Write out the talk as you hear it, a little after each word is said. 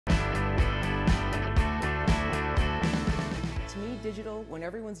digital, when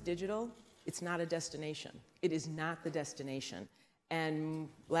everyone's digital, it's not a destination. It is not the destination. And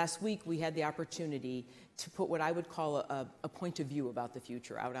last week, we had the opportunity to put what I would call a point of view about the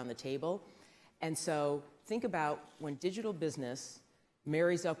future out on the table. And so think about when digital business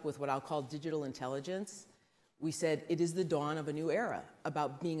marries up with what I'll call digital intelligence. We said it is the dawn of a new era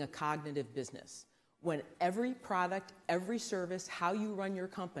about being a cognitive business. When every product, every service, how you run your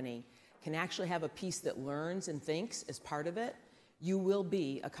company can actually have a piece that learns and thinks as part of it, you will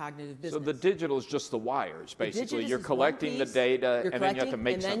be a cognitive business. So the digital is just the wires, basically. You're collecting the data, and then you have to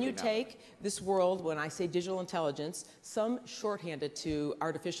make something out of it. And then you take this world, when I say digital intelligence, some shorthand it to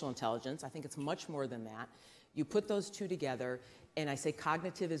artificial intelligence. I think it's much more than that. You put those two together, and I say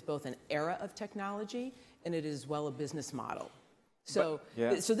cognitive is both an era of technology, and it is as well a business model. So,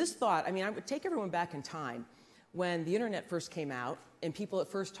 so this thought, I mean, I would take everyone back in time. When the internet first came out, and people at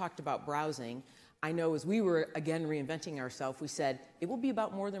first talked about browsing, I know as we were, again, reinventing ourselves, we said, it will be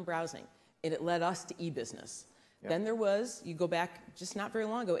about more than browsing. And it led us to e-business. Then there was, you go back just not very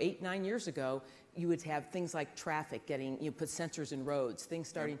long ago, 8, 9 years ago, you would have things like traffic getting, you put sensors in roads, things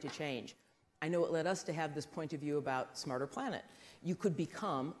starting to change. I know it led us to have this point of view about Smarter Planet. You could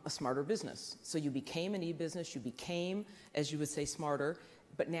become a smarter business. So you became an e-business, you became, as you would say, smarter.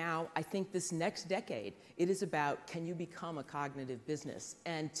 But now, I think this next decade, it is about, can you become a cognitive business?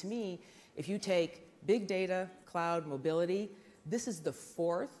 And to me, if you take big data, cloud, mobility, this is the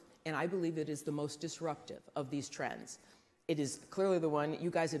fourth, and I believe it is the most disruptive of these trends. It is clearly the one, you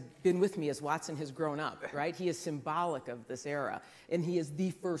guys have been with me as Watson has grown up, right? He is symbolic of this era, and he is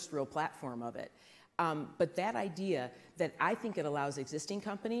the first real platform of it. But that idea that I think it allows existing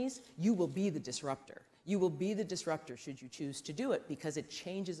companies, you will be the disruptor. You will be the disruptor should you choose to do it, because it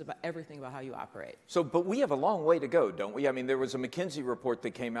changes about everything about how you operate. So, but we have a long way to go, don't we? I mean, there was a McKinsey report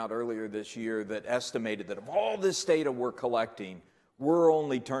that came out earlier this year that estimated that of all this data we're collecting, we're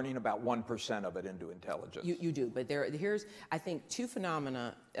only turning about 1% of it into intelligence. You do, but here's, I think, two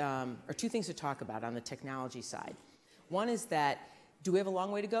phenomena, or two things to talk about on the technology side. One is that, do we have a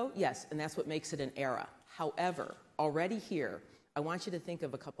long way to go? Yes, and that's what makes it an era. However, already here, I want you to think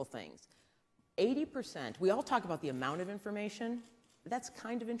of a couple things. 80%, we all talk about the amount of information. That's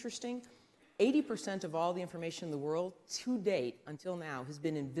kind of interesting. 80% of all the information in the world to date, until now, has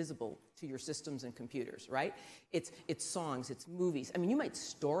been invisible to your systems and computers, right? It's songs, it's movies. I mean, you might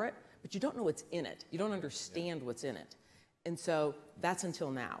store it, but you don't know what's in it. You don't understand what's in it. And so that's until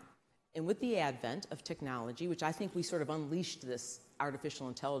now. And with the advent of technology, which I think we sort of unleashed this artificial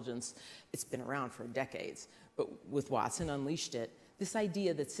intelligence, it's been around for decades, but with Watson unleashed it, this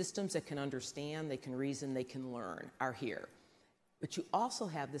idea that systems that can understand, they can reason, they can learn are here. But you also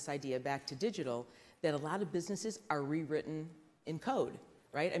have this idea, back to digital, that a lot of businesses are rewritten in code,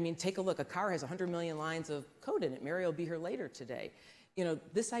 right? I mean, take a look. A car has 100 million lines of code in it. Mary will be here later today. You know,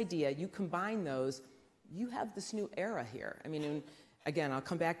 this idea, you combine those, you have this new era here. I mean, and again, I'll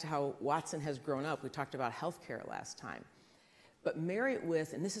come back to how Watson has grown up. We talked about healthcare last time. But marry it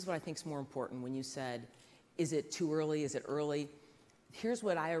with, and this is what I think is more important when you said, is it too early, is it early? Here's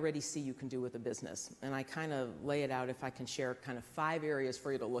what I already see you can do with a business. And I kind of lay it out, if I can share kind of 5 areas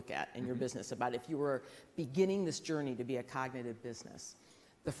for you to look at in your business about if you were beginning this journey to be a cognitive business.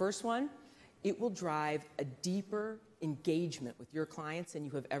 The first one, it will drive a deeper engagement with your clients than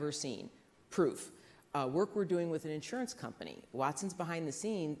you have ever seen. Proof. Work we're doing with an insurance company. Watson's behind the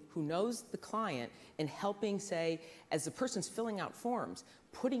scene, who knows the client, and helping, say, as the person's filling out forms,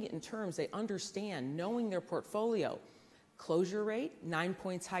 putting it in terms they understand, knowing their portfolio. Closure rate, 9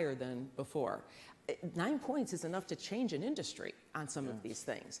 points higher than before. 9 points is enough to change an industry on some of these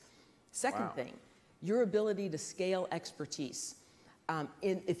things. Second thing, your ability to scale expertise.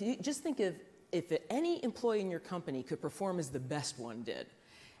 If you just think of, if any employee in your company could perform as the best one did.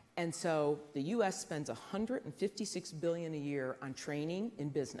 And so the US spends $156 billion a year on training in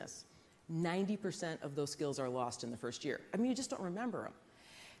business. 90% of those skills are lost in the first year. I mean, you just don't remember them.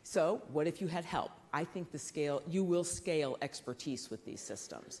 So what if you had help? I think you will scale expertise with these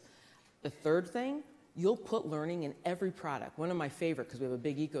systems. The third thing, you'll put learning in every product. One of my favorite, because we have a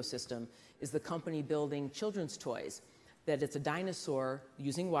big ecosystem, is the company building children's toys. That it's a dinosaur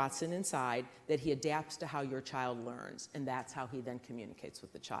using Watson inside that he adapts to how your child learns, and that's how he then communicates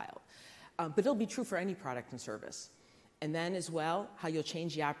with the child. But it'll be true for any product and service. And then as well, how you'll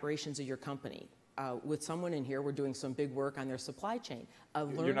change the operations of your company. With someone in here, we're doing some big work on their supply chain.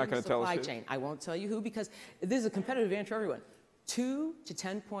 You're not going to tell us who? I won't tell you who, because this is a competitive advantage for everyone. 2 to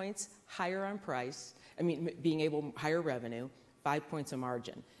 10 points higher on price, I mean, being able higher revenue, 5 points of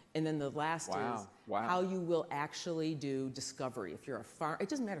margin. And then the last is how you will actually do discovery. If you're a farm, it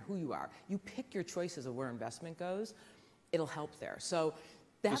doesn't matter who you are. You pick your choices of where investment goes. it'll help there. So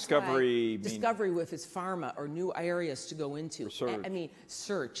that's discovery, why discovery with its pharma or new areas to go into. Research. I mean,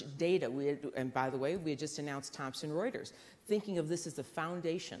 search, data. And by the way, we had just announced Thomson Reuters, thinking of this as the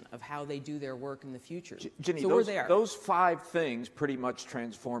foundation of how they do their work in the future. Ginni, so we're there. Those 5 things pretty much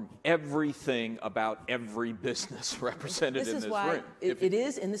transform everything about every business represented in this room. It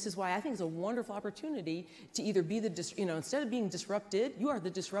is, and this is why I think it's a wonderful opportunity to either be the, instead of being disrupted, you are the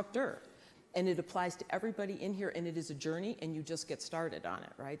disruptor. And it applies to everybody in here, and it is a journey, and you just get started on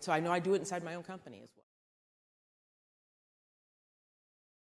it, right? So I know I do it inside my own company as well.